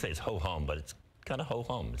 I don't want to say it's ho-hum, but it's kind of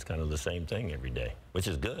ho-hum. It's kind of the same thing every day, which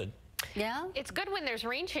is good. Yeah. It's good when there's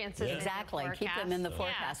rain chances. Yeah. Exactly. Keep them in the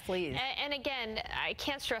forecast, please. And again, I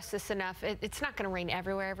can't stress this enough. It's not going to rain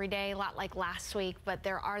everywhere every day, a lot like last week, but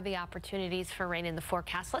there are the opportunities for rain in the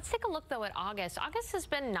forecast. Let's take a look, though, at August. August has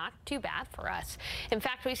been not too bad for us. In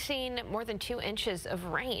fact, we've seen more than 2 inches of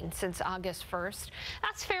rain since August 1st.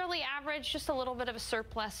 That's fairly average, just a little bit of a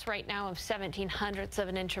surplus right now of 0.17 of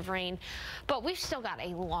an inch of rain. But we've still got a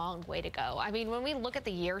long way to go. I mean, when we look at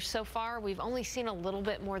the year so far, we've only seen a little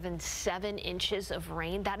bit more than 7 inches of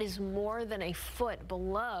rain. That is more than a foot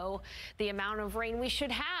below the amount of rain we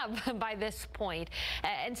should have by this point.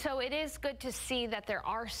 And so it is good to see that there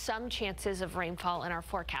are some chances of rainfall in our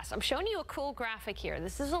forecast. I'm showing you a cool graphic here.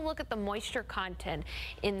 This is a look at the moisture content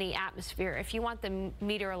in the atmosphere. If you want the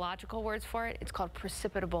meteorological words for it, it's called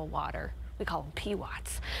precipitable water. We call them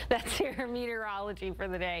PWATs. That's your meteorology for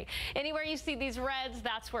the day. Anywhere you see these reds,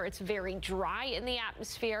 that's where it's very dry in the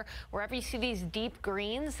atmosphere. Wherever you see these deep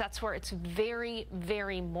greens, that's where it's very,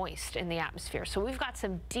 very moist in the atmosphere. So we've got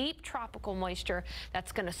some deep tropical moisture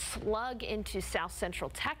that's going to slug into south central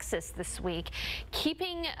Texas this week,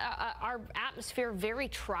 keeping our atmosphere very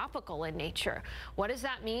tropical in nature. What does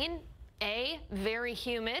that mean? A, very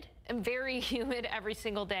humid every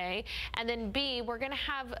single day, and then B, we're going to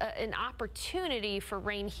have an opportunity for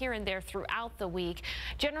rain here and there throughout the week,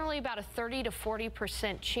 generally about a 30 to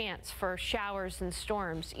 40% chance for showers and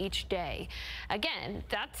storms each day. Again,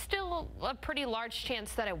 that's still a pretty large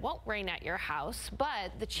chance that it won't rain at your house,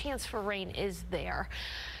 but the chance for rain is there.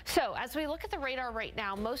 So as we look at the radar right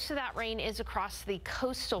now, most of that rain is across the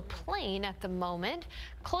coastal plain at the moment,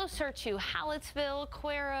 closer to Hallettsville,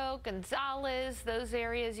 Cuero, Gonzales, those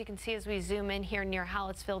areas. You can see as we zoom in here near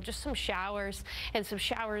Hallettsville, just some showers and some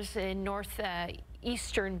showers in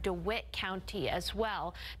northeastern DeWitt County as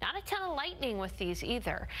well. Not a ton of lightning with these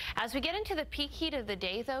either. As we get into the peak heat of the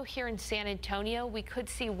day, though, here in San Antonio, we could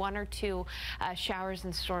see 1 or 2 showers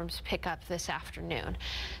and storms pick up this afternoon.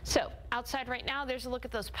 So outside right now, there's a look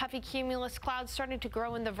at those puffy cumulus clouds starting to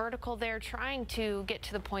grow in the vertical there, trying to get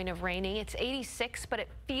to the point of raining. It's 86, but it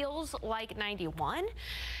feels like 91.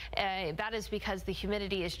 That is because the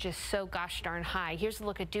humidity is just so gosh darn high. Here's a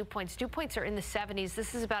look at dew points. Dew points are in the 70s.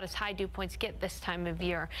 This is about as high dew points get this time of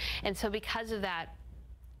year. And so because of that,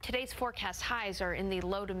 today's forecast highs are in the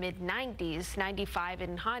low to mid 90s, 95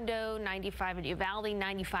 in Hondo, 95 in Uvalde,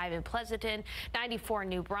 95 in Pleasanton, 94 in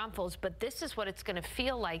New Braunfels. But this is what it's going to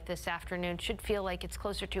feel like this afternoon. Should feel like it's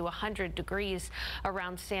closer to 100 degrees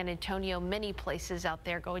around San Antonio. Many places out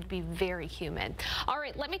there going to be very humid. All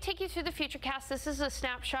right, let me take you through the futurecast. This is a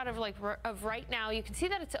snapshot of right now. You can see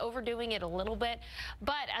that it's overdoing it a little bit,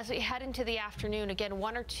 but as we head into the afternoon, again,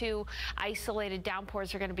 1 or 2 isolated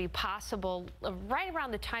downpours are going to be possible right around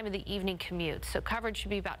the time of the evening commute. So coverage should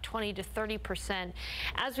be about 20 to 30%.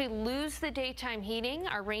 As we lose the daytime heating,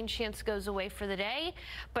 our rain chance goes away for the day.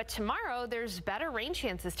 But tomorrow, there's better rain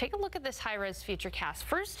chances. Take a look at this high-res futurecast.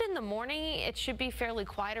 First in the morning, it should be fairly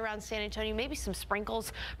quiet around San Antonio, maybe some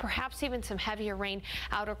sprinkles, perhaps even some heavier rain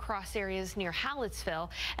out across areas near Hallettsville.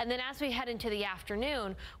 And then as we head into the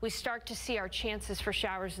afternoon, we start to see our chances for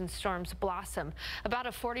showers and storms blossom. About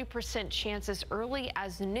a 40% chance as early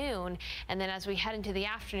as noon. And then as we head into the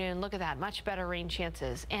afternoon, look at that, much better rain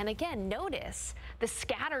chances. And again, notice the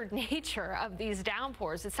scattered nature of these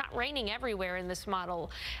downpours. It's not raining everywhere in this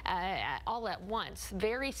model all at once.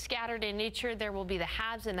 Very scattered in nature. There will be the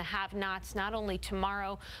haves and the have-nots, not only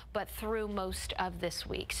tomorrow, but through most of this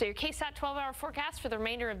week. So your KSAT 12-hour forecast for the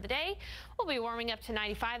remainder of the day, we'll be warming up to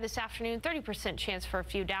 95 this afternoon, 30% chance for a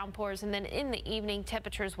few downpours, and then in the evening,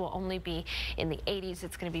 temperatures will only be in the 80s.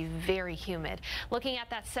 It's going to be very humid. Looking at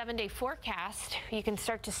that 7-day forecast, you can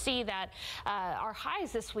start to see that our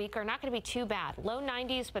highs this week are not going to be too bad. Low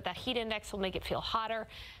 90s, but that heat index will make it feel hotter.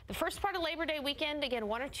 The first part of Labor Day weekend, again,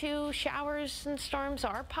 1 or 2 showers and storms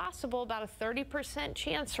are possible. About a 30%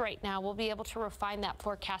 chance right now. We'll be able to refine that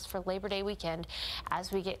forecast for Labor Day weekend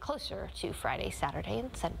as we get closer to Friday, Saturday,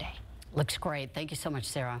 and Sunday. Looks great. Thank you so much,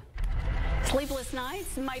 Sarah. Sleepless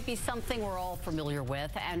nights might be something we're all familiar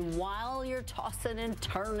with, and while you're tossing and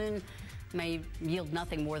turning, may yield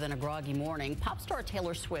nothing more than a groggy morning. Pop star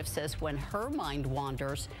Taylor Swift says when her mind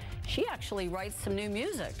wanders, she actually writes some new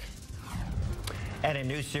music. And a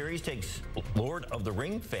new series takes Lord of the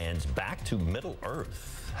Ring fans back to Middle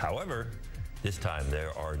Earth. However, this time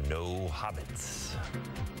there are no hobbits.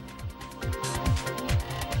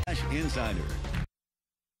 Insider.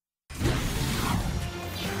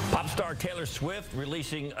 Pop star Taylor Swift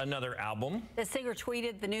releasing another album. The singer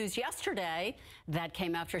tweeted the news yesterday. That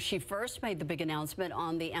came after she first made the big announcement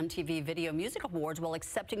on the MTV Video Music Awards while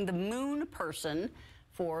accepting the Moon Person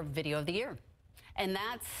for Video of the Year. And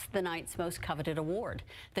that's the night's most coveted award.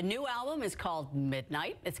 The new album is called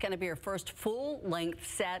Midnight. It's going to be her first full-length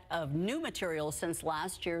set of new material since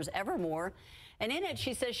last year's Evermore. And in it,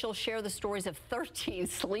 she says she'll share the stories of 13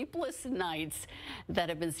 sleepless nights that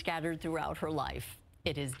have been scattered throughout her life.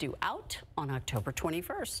 It is due out on October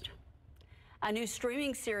 21st. A new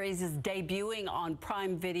streaming series is debuting on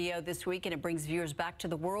Prime Video this week, and it brings viewers back to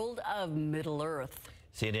the world of Middle Earth.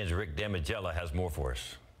 CNN's Rick Damigella has more for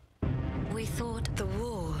us. We thought the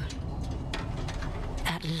war,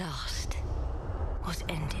 at last, was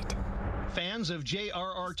ended. Fans of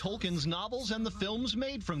J.R.R. Tolkien's novels and the films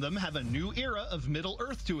made from them have a new era of Middle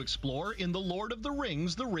Earth to explore in The Lord of the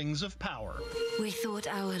Rings of Power. We thought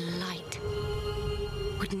our light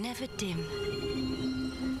would never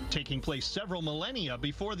dim. Taking place several millennia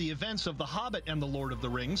before the events of The Hobbit and The Lord of the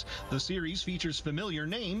Rings, the series features familiar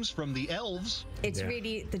names from the elves. It's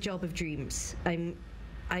really the job of dreams.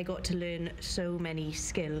 I got to learn so many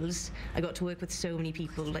skills. I got to work with so many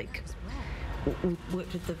people, like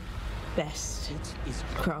worked with the best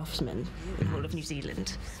craftsmen in the whole of New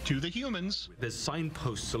Zealand. To the humans. There's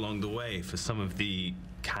signposts along the way for some of the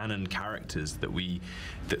canon characters that we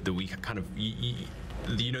kind of,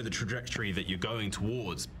 you know the trajectory that you're going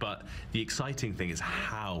towards, but the exciting thing is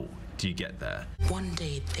how do you get there? One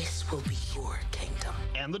day this will be your kingdom.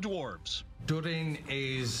 And the dwarves. Durin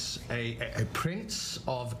is a prince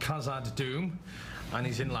of KSAT Doom, and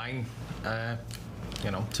he's in line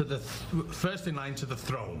first in line to the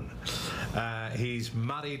throne. He's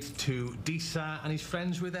married to Disa and he's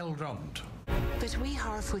friends with Elrond. But we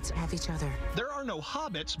Harfoots have each other. There are no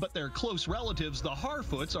hobbits, but their close relatives, the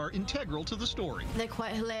Harfoots, are integral to the story. They're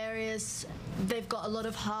quite hilarious. They've got a lot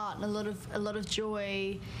of heart and a lot of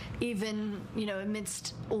joy, even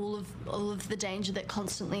amidst all of the danger that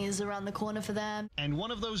constantly is around the corner for them. And one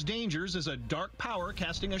of those dangers is a dark power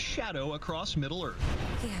casting a shadow across Middle-earth.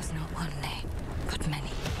 He has not one name, but many.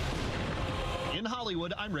 In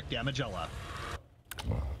Hollywood, I'm Rick Damigella.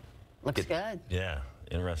 Looks good. Yeah.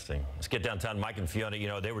 Interesting. Let's get downtown. Mike and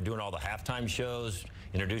Fiona, they were doing all the halftime shows,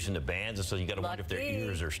 introducing the bands, and so you got to wonder if their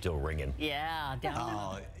ears are still ringing. Yeah.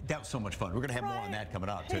 That was so much fun. We're going to have more on that coming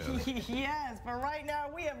up, too. Yes, but right now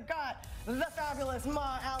we have got the fabulous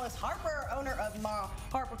Ma Alice Harper, owner of Ma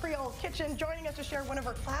Harper Creole Kitchen, joining us to share one of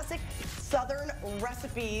her classic Southern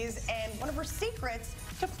recipes and one of her secrets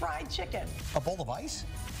to fried chicken. A bowl of ice?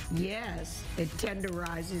 Yes, it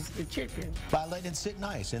tenderizes the chicken. By letting it sit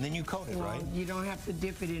nice, and then you coat it, right? You don't have to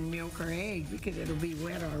dip it in milk or egg because it'll be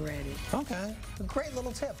wet already. Okay, a great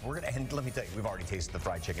little tip. And let me tell you, we've already tasted the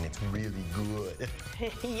fried chicken. It's really good.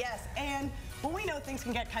 Yes, and we know things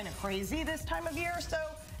can get kind of crazy this time of year, so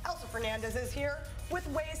Elsa Fernandez is here with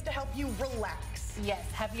ways to help you relax. Yes,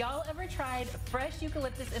 have y'all ever tried fresh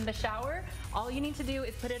eucalyptus in the shower? All you need to do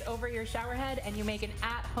is put it over your shower head and you make an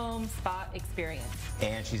at-home spa experience.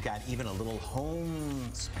 And she's got even a little home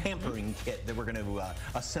pampering kit that we're going to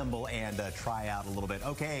assemble and try out a little bit.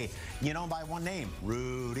 Okay, by one name,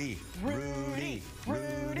 Rudy. Rudy.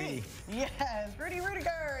 Yes, Rudy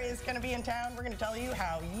Rudiger is going to be in town. We're going to tell you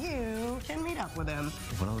how you can meet up with him.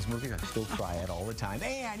 One of those movies I still cry at all the time.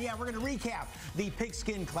 And yeah, we're going to recap the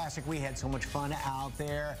Pigskin Classic. We had so much fun out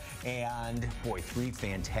there, and boy, 3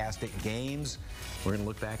 fantastic games. We're going to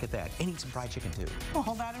look back at that and eat some fried chicken too.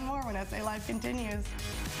 All that and more when SA Live continues.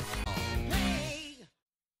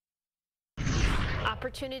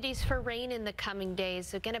 Opportunities for rain in the coming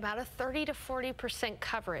days. Again, about a 30 to 40%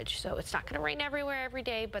 coverage. So it's not going to rain everywhere every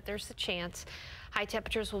day, but there's a chance. High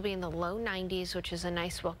temperatures will be in the low 90s, which is a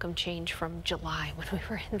nice welcome change from July when we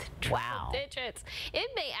were in the triple digits. It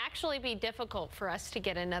may actually be difficult for us to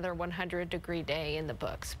get another 100-degree day in the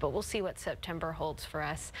books, but we'll see what September holds for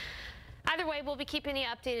us. Either way, we'll be keeping you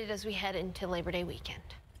updated as we head into Labor Day weekend.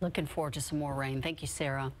 Looking forward to some more rain. Thank you,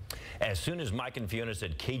 Sarah. As soon as Mike and Fiona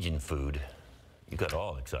said Cajun food, you got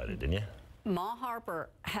all excited, didn't you? Ma Harper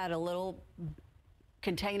had a little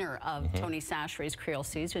container of Tony Sashry's Creole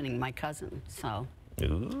seasoning, my cousin. So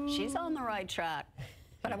she's on the right track.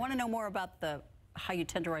 But I want to know more about how you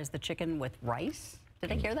tenderize the chicken with rice.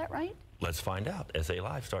 Did I hear that right? Let's find out. SA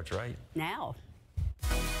Live starts right now.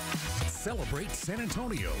 Celebrate San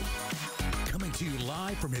Antonio. Coming to you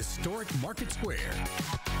live from historic Market Square.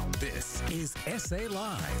 This is SA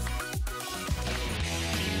Live.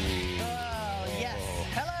 Yes.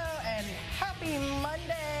 Hello and happy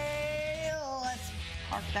Monday. Let's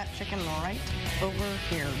park that chicken right over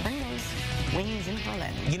here. Bring those wings in for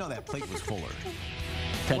landing. That plate was fuller.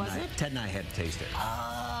 Ted and I had to taste it.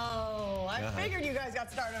 Oh, I figured you guys got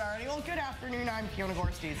started already. Well, good afternoon. I'm Fiona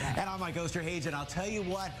Gorstein. And I'm Mike Osterhage, and I'll tell you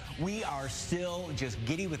what, we are still just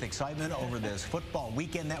giddy with excitement over this football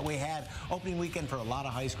weekend that we had. Opening weekend for a lot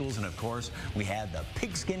of high schools, and of course, we had the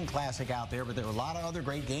Pigskin Classic out there, but there were a lot of other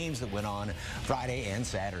great games that went on Friday and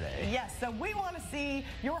Saturday. Yes, so we want to see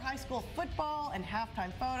your high school football and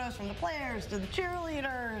halftime photos from the players to the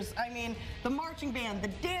cheerleaders. I mean, the marching band, the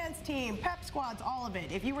dance team, pep squads, all of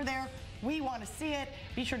it. If you were there, we want to see it.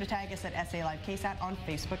 Be sure to tag us at SA Live KSAT on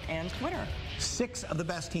Facebook and Twitter. 6 of the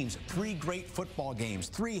best teams, 3 great football games,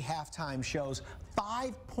 3 halftime shows,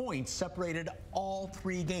 5 points separated all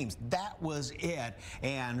 3 games. That was it.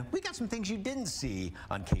 And we got some things you didn't see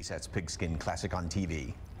on KSAT's Pigskin Classic on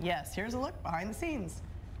TV. Yes, here's a look behind the scenes.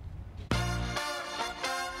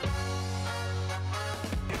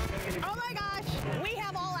 Oh my gosh, we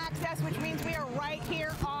have all access, which means we are right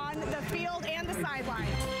here on the field and the sideline.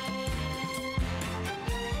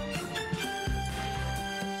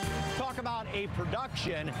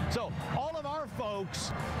 production. So all of our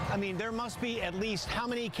folks, I mean, there must be at least how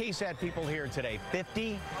many KSAT people here today?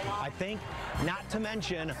 50, I think. Not to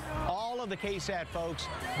mention all of the KSAT folks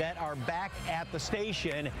that are back at the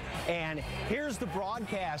station. And here's the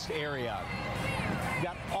broadcast area.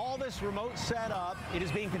 Got all this remote set up. It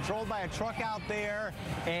is being controlled by a truck out there.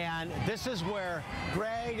 And this is where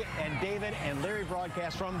Greg and David and Larry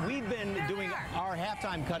broadcast from. We've been doing our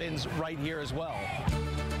halftime cut-ins right here as well.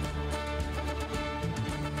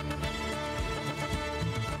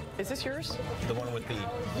 Is this yours? The one with the...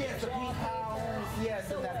 Yes,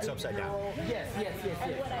 yes, It's upside down. Yes.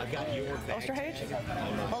 I've got your bag. Osterhage?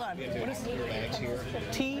 Hold on. What is your bags here?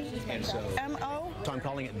 T-M-O? So I'm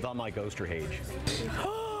calling it the Mike Osterhage.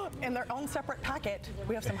 In their own separate packet,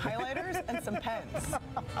 we have some highlighters and some pens.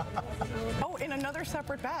 Oh, in another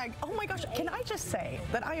separate bag. Oh my gosh, can I just say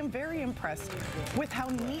that I am very impressed with how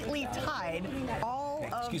neatly tied all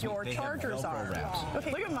of your chargers are.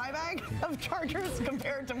 Okay, look at my bag of chargers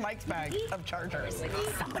compared to Mike's bag of chargers.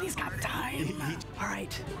 Somebody's got time. All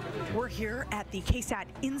right, we're here at the KSAT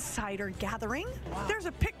Insider Gathering. Wow. There's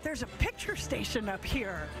a picture station up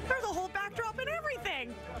here. There's a whole backdrop and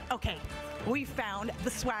everything. Okay, we found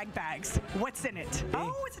the swag bags. What's in it?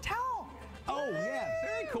 Oh, it's a towel. Oh, yeah,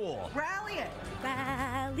 very cool. Rally it.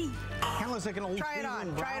 Rally. Kind of looks like an old Try it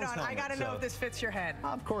on. Try it on. I got to know if this fits your head.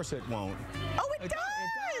 Of course it won't. Oh, it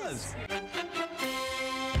does. It does.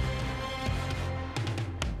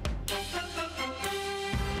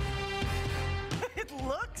 It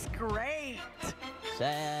looks great.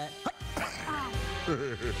 Set.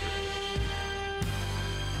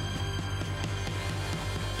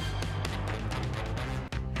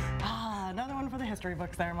 Another one for the history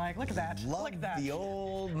books there, Mike. Look at that. Love Look at that. the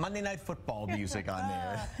old Monday Night Football music on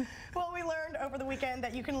there. Well, we learned over the weekend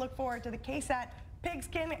that you can look forward to the KSAT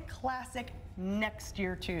Pigskin Classic next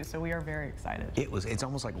year, too. So we are very excited. It's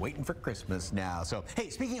almost like waiting for Christmas now. So, hey,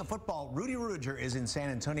 speaking of football, Rudy Rudiger is in San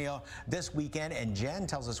Antonio this weekend, and Jen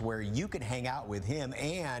tells us where you can hang out with him,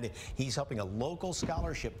 and he's helping a local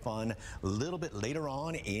scholarship fund a little bit later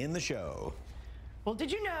on in the show. Well,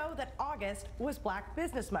 did you know that August was Black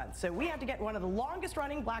Business Month? So we had to get one of the longest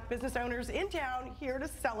running black business owners in town here to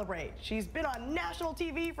celebrate. She's been on national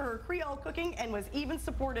TV for her Creole cooking and was even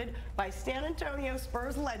supported by San Antonio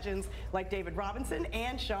Spurs legends like David Robinson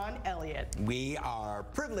and Sean Elliott. We are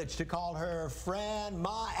privileged to call her friend.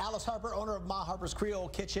 Ma Alice Harper, owner of Ma Harper's Creole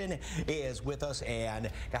Kitchen, is with us and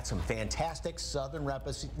got some fantastic Southern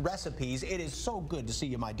recipes. It is so good to see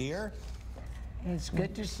you, my dear. It's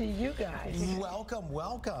good to see you guys. Welcome,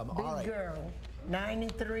 welcome. Big All right. girl,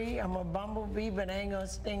 93. I'm a bumblebee, but I ain't gonna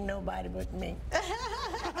sting nobody but me.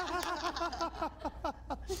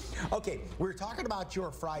 Okay, we're talking about your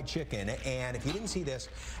fried chicken, and if you didn't see this,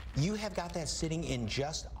 you have got that sitting in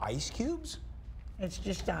just ice cubes? It's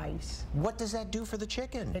just ice. What does that do for the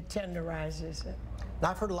chicken? It tenderizes it. Now,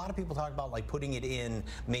 I've heard a lot of people talk about like putting it in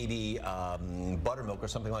maybe buttermilk or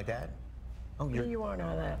something like that. Oh, You want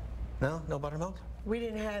all that? No? No buttermilk? We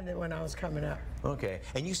didn't have it when I was coming up. Okay.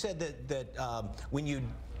 And you said that when you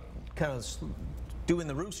kind of doing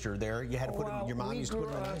the rooster there, you had to put it in, your mom used to put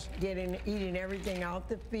it in ice? Eating everything out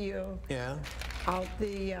the field. Yeah. Out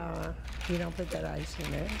the, you don't put that ice in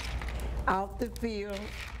there. Out the field.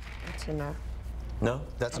 That's enough. No?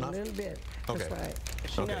 That's enough? A little bit. Okay.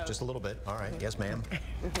 That's right. Okay, just a little bit. All right. Yes, ma'am.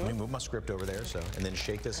 Let me move my script over there, and then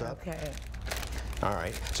shake this up. Okay. All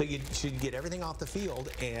right. So you get everything off the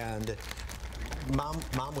field, and mom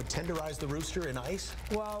would tenderize the rooster in ice?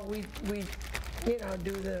 Well, we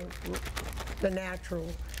do the natural,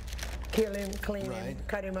 kill him, clean him,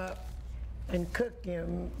 cut him up, and cook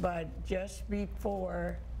him. But just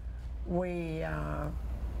before we,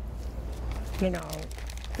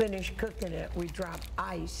 finish cooking it, we drop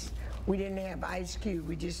ice. We didn't have ice cube.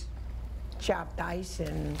 We just chopped ice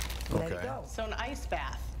and let it go. So an ice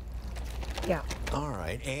bath. Yeah. All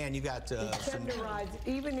right, and you got tenderize.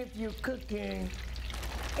 Even if you're cooking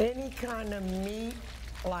any kind of meat,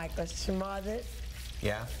 like a smothered,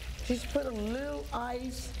 yeah, just put a little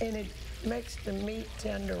ice and it makes the meat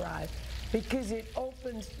tenderize because it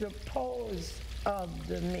opens the pores of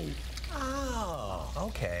the meat. Oh,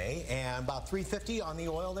 okay. And about 350 on the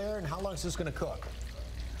oil there, and how long is this going to cook?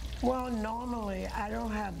 Well, normally I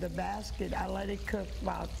don't have the basket. I let it cook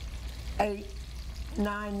about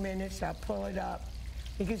 8-9 minutes. I pull it up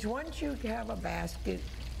because once you have a basket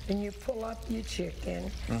and you pull up your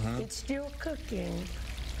chicken, it's still cooking,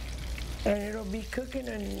 and it'll be cooking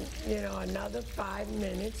in another 5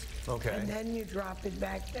 minutes. Okay. And then you drop it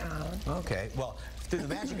back down. Okay. Well, through the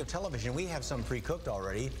magic of television, we have some pre-cooked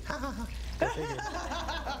already.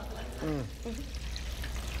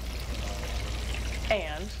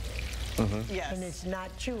 And yes. And it's not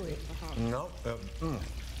chewy. No.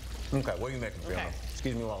 Okay, what are you making, Fiona? Okay.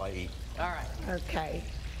 Excuse me while I eat. All right. Okay.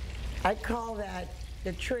 I call that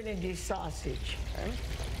the Trinity sausage. Okay.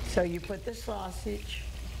 So you put the sausage,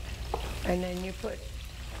 and then you put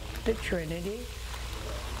the Trinity.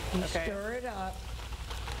 You stir it up.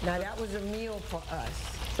 Now that was a meal for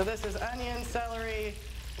us. So this is onion, celery,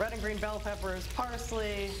 red and green bell peppers,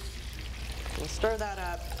 parsley. We'll stir that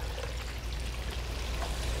up.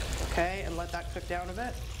 Okay, and let that cook down a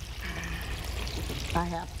bit. I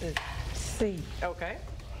have to see. Okay.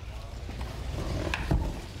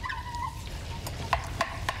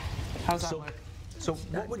 How's that look? So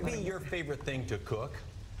what would be your favorite thing to cook?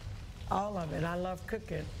 All of it. I love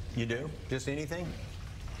cooking. You do? Just anything?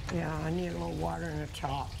 Yeah, I need a little water in the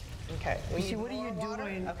top. Okay. You see, what are you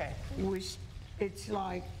doing? Okay. It's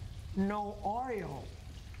like no oil.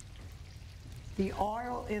 The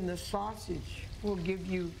oil in the sausage will give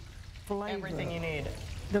you flavor. Everything you need.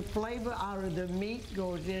 The flavor out of the meat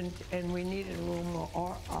goes in, and we needed a little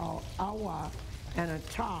more awa and a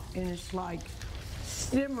top, and it's like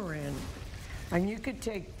simmering. And you could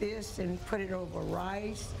take this and put it over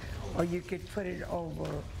rice, or you could put it over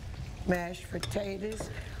mashed potatoes,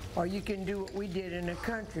 or you can do what we did in the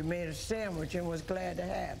country, made a sandwich and was glad to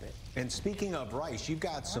have it. And speaking of rice, you've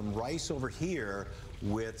got some rice over here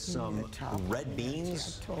with some red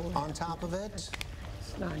beans on top of it.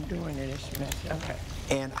 It's not doing it, it's messy. Okay.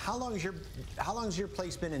 And how long's your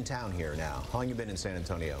place been in town here now? How long you been in San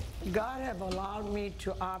Antonio? God have allowed me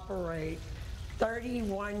to operate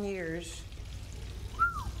 31 years,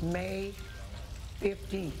 May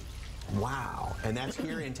 15th. Wow. And that's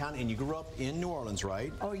here in town, and you grew up in New Orleans,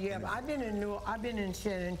 right? Oh yeah, but I've been in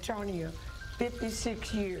San Antonio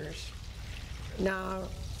 56 years. Now,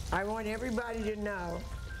 I want everybody to know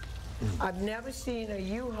I've never seen a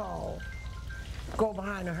U-Haul go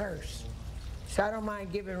behind a hearse. So I don't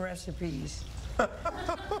mind giving recipes.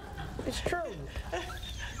 It's true.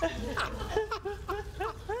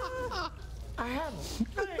 I haven't.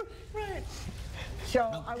 Right.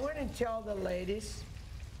 So I want to tell the ladies,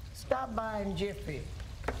 stop buying Jiffy.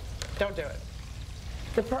 Don't do it.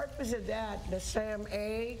 The purpose of that, the Sam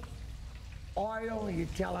egg, oil, you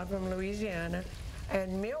tell I'm from Louisiana,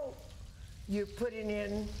 and milk, you're putting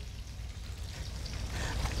in,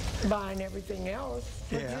 buying everything else.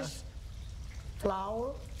 But just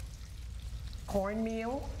flour,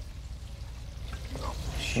 cornmeal,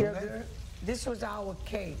 sugar. Okay. This was our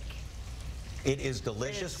cake. It is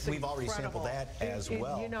delicious. We've already sampled that as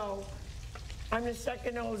well. You know, I'm the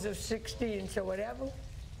second oldest of 16, so whatever.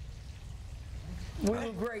 We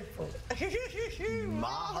were grateful. Ma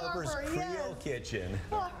Harper's Creole Kitchen.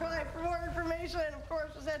 All right, for more information, of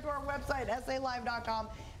course, just head to our website, salive.com,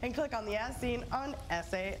 and click on the As Seen on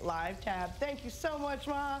SA Live tab. Thank you so much,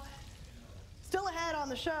 Ma. Still ahead on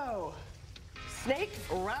the show, snake,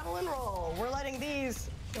 rattle, and roll. We're letting these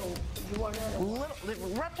little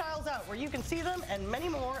reptiles out where you can see them and many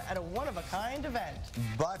more at a one-of-a-kind event.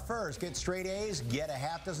 But first, get straight A's, get a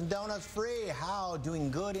half dozen donuts free. How doing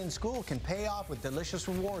good in school can pay off with delicious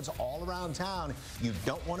rewards all around town. You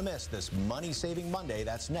don't want to miss this money-saving Monday.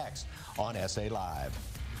 That's next on SA Live.